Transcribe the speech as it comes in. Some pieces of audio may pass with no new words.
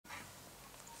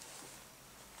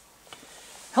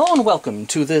Hello and welcome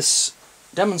to this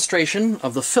demonstration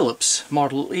of the Philips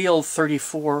model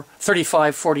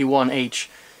EL3541H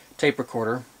tape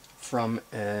recorder from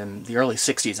the early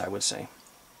 60s, I would say.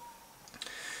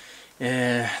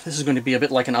 This is going to be a bit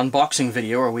like an unboxing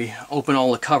video where we open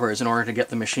all the covers in order to get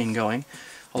the machine going.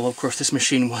 Although, of course, this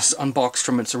machine was unboxed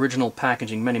from its original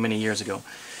packaging many years ago.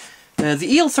 The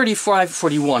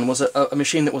EL3541 was a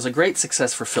machine that was a great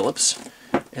success for Philips.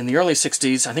 In the early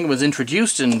 60s, I think it was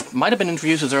introduced, and might have been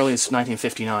introduced as early as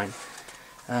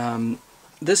 1959.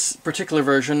 This particular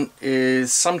version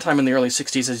is sometime in the early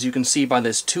 60s, as you can see by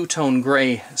this two-tone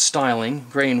gray styling,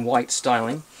 gray and white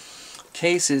styling.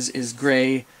 Case is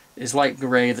gray, is light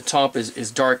gray, the top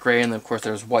is dark gray, and of course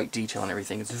there's white detail and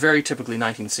everything. It's very typically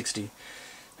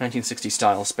 1960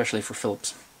 style, especially for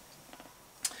Philips.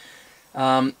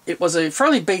 It was a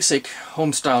fairly basic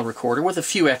home-style recorder with a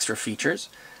few extra features.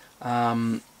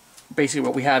 Basically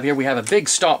what we have here, we have a big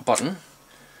stop button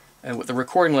with the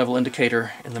recording level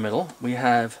indicator in the middle. We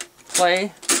have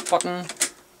play button,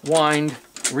 wind,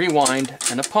 rewind,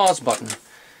 and a pause button.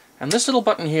 And this little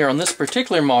button here on this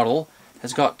particular model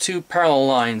has got two parallel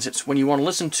lines. It's when you want to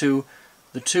listen to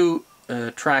the two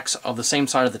tracks of the same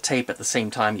side of the tape at the same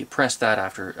time, you press that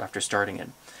after starting it.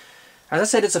 As I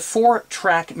said, it's a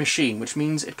 4-track machine, which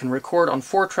means it can record on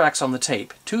 4 tracks on the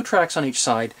tape, 2 tracks on each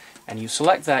side, and you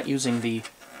select that using the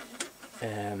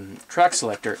track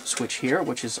selector switch here,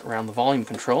 which is around the volume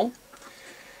control.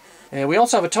 We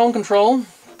also have a tone control,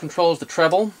 controls the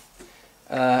treble,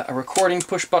 a recording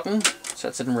push button,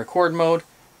 sets it in record mode,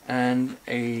 and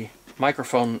a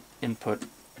microphone input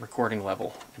recording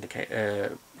level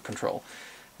control.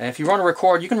 If you want to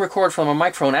record, you can record from a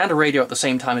microphone and a radio at the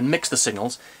same time and mix the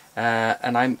signals.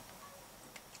 And I'm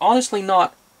honestly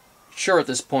not sure at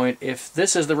this point if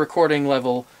this is the recording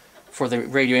level for the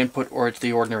radio input or it's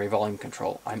the ordinary volume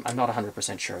control. I'm not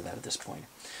 100% sure of that at this point.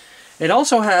 It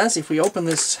also has, if we open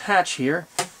this hatch here,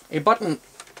 a button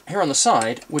here on the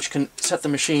side which can set the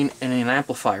machine in an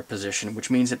amplifier position,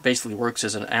 which means it basically works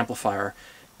as an amplifier,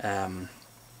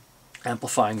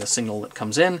 amplifying the signal that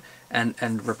comes in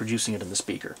and reproducing it in the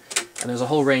speaker. And there's a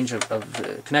whole range of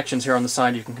connections here on the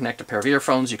side. You can connect a pair of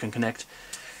earphones, you can connect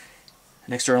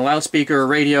an external loudspeaker,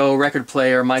 radio, record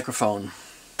player, microphone.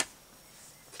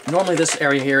 Normally this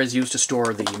area here is used to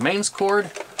store the mains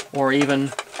cord or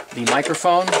even the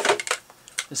microphone.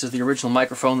 This is the original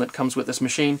microphone that comes with this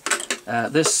machine.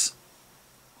 This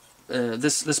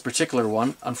particular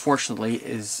one, unfortunately,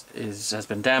 has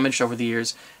been damaged over the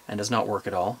years and does not work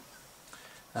at all.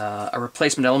 A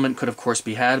replacement element could of course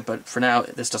be had, but for now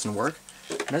this doesn't work.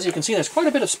 And as you can see, there's quite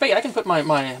a bit of space. I can put my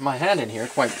hand in here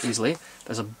quite easily.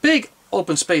 There's a big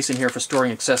open space in here for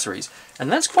storing accessories, and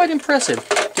that's quite impressive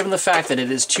given the fact that it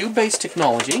is tube-based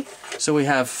technology. So we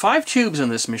have 5 tubes in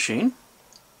this machine,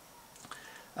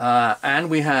 and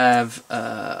we have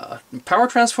a power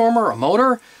transformer, a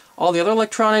motor, all the other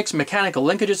electronics, mechanical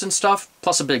linkages and stuff,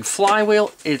 plus a big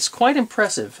flywheel. It's quite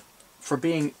impressive for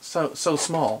being so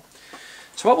small.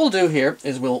 So what we'll do here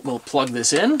is we'll plug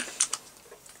this in.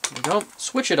 There we go.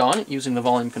 Switch it on using the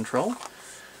volume control.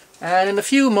 And in a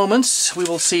few moments we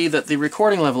will see that the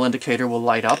recording level indicator will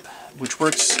light up, which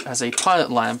works as a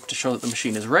pilot lamp to show that the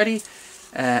machine is ready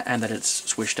and that it's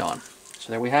switched on.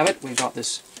 So there we have it. We've got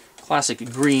this classic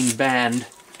green band,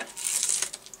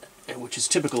 which is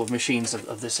typical of machines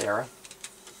of this era.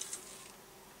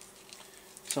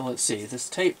 So let's see. This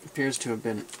tape appears to have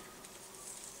been...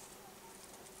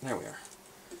 There we are.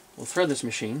 We'll thread this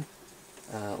machine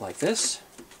like this.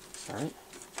 Sorry.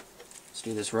 Let's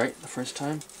do this right the first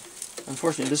time.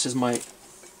 Unfortunately, this is a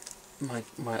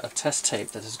test tape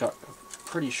that has got a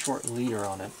pretty short leader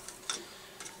on it.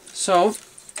 So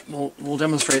we'll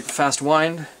demonstrate the fast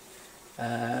wind.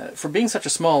 For being such a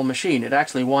small machine, it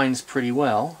actually winds pretty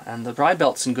well, and the drive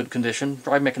belt's in good condition.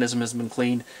 Drive mechanism has been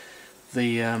cleaned.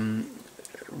 The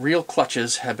reel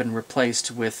clutches have been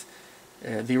replaced with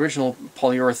the original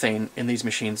polyurethane in these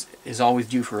machines is always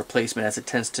due for replacement as it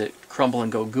tends to crumble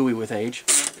and go gooey with age.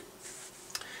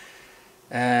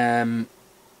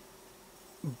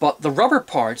 But the rubber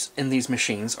parts in these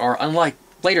machines are, unlike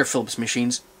later Philips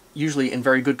machines, usually in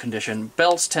very good condition.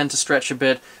 Belts tend to stretch a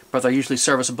bit, but they're usually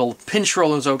serviceable. Pinch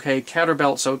roll is okay,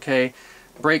 counterbelt's okay,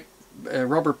 brake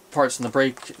rubber parts in the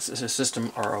brake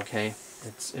system are okay.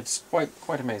 It's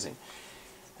quite amazing.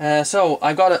 So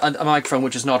I've got a microphone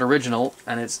which is not original,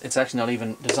 and it's actually not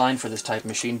even designed for this type of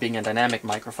machine, being a dynamic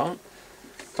microphone.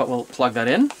 But we'll plug that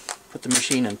in, put the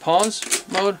machine in pause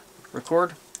mode,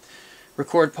 record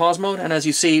pause mode, and as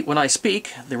you see, when I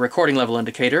speak, the recording level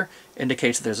indicator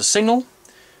indicates that there's a signal.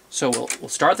 So we'll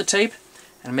start the tape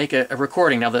and make a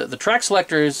recording. Now the track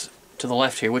selector is to the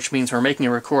left here, which means we're making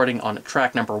a recording on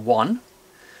track number 1.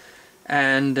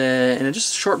 And in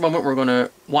just a short moment we're going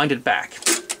to wind it back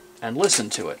and listen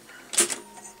to it.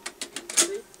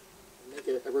 Make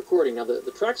a recording. Now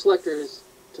the track selector is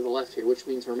to the left here, which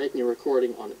means we're making a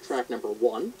recording on track number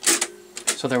 1.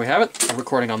 So there we have it, a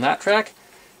recording on that track.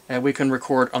 We can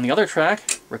record on the other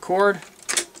track, record,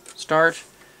 start,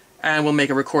 and we'll make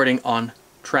a recording on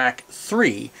track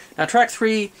 3. Now track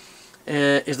 3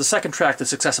 is the second track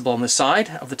that's accessible on this side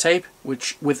of the tape,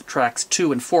 which with tracks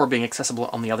 2 and 4 being accessible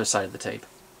on the other side of the tape.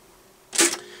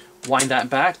 Wind that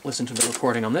back, listen to the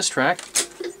recording on this track,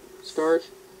 start,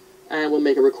 and we'll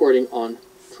make a recording on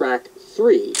track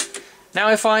 3. Now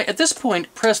if I, at this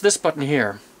point, press this button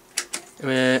here,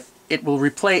 it will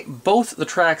replay both the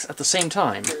tracks at the same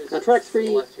time. Now track 3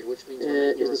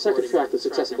 is the second track that's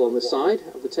accessible on this side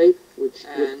of the tape, which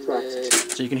with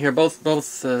tracks. So you can hear both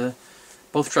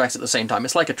tracks at the same time.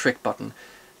 It's like a trick button.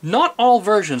 Not all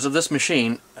versions of this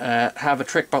machine have a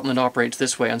trick button that operates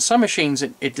this way. On some machines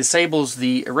it disables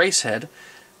the erase head,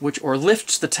 or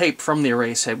lifts the tape from the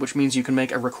erase head, which means you can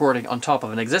make a recording on top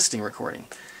of an existing recording.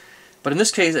 But in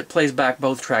this case it plays back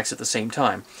both tracks at the same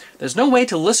time. There's no way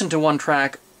to listen to one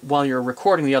track while you're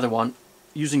recording the other one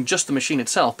using just the machine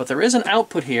itself, but there is an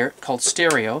output here called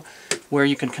stereo where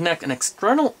you can connect an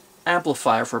external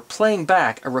amplifier for playing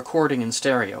back a recording in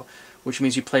stereo, which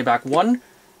means you play back one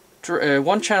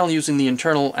channel using the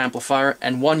internal amplifier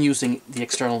and one using the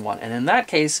external one. And in that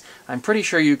case, I'm pretty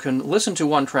sure you can listen to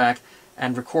one track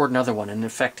and record another one, and in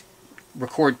effect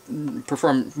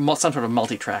perform some sort of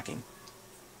multi-tracking.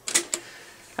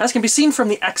 As can be seen from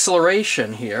the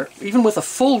acceleration here, even with a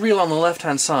full reel on the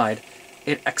left-hand side,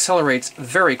 it accelerates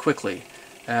very quickly,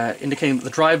 indicating that the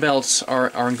drive belts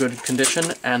are in good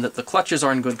condition, and that the clutches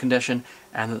are in good condition,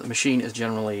 and that the machine is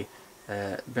generally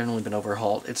been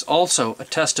overhauled. It's also a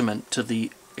testament to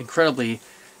the incredibly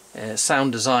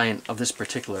sound design of this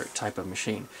particular type of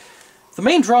machine. The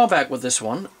main drawback with this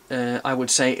one, I would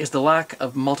say, is the lack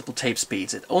of multiple tape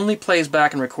speeds. It only plays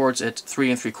back and records at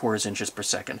 3 3/4 inches per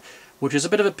second, which is a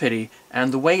bit of a pity,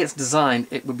 and the way it's designed,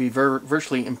 it would be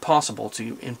virtually impossible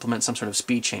to implement some sort of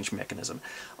speed change mechanism.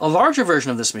 A larger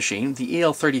version of this machine, the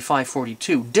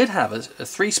EL3542, did have a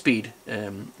 3-speed,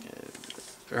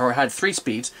 or had 3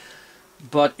 speeds,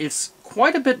 but it's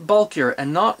quite a bit bulkier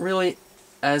and not really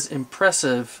as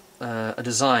impressive a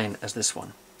design as this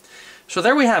one. So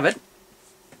there we have it,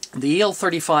 the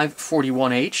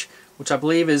EL3541H, which I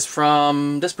believe is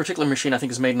from this particular machine. I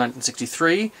think is made in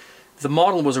 1963. The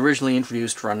model was originally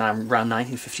introduced around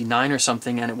 1959 or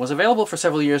something, and it was available for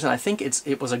several years, and I think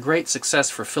it was a great success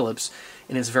for Philips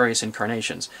in its various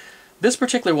incarnations. This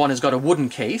particular one has got a wooden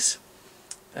case,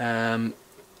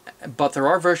 but there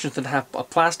are versions that have a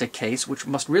plastic case, which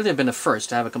must really have been a first,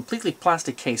 to have a completely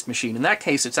plastic-cased machine. In that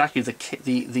case, it's actually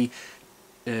the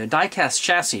die-cast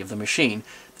chassis of the machine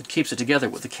that keeps it together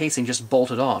with the casing just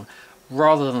bolted on,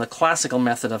 rather than the classical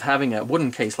method of having a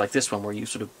wooden case like this one where you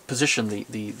sort of position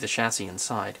the chassis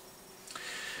inside.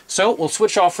 So we'll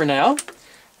switch off for now,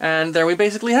 and there we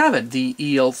basically have it, the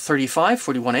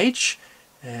EL3541H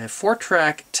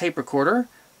 4-track tape recorder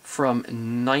from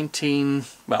in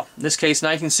this case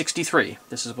 1963.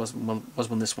 This was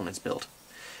when this one is built.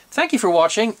 Thank you for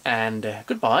watching, and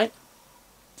goodbye.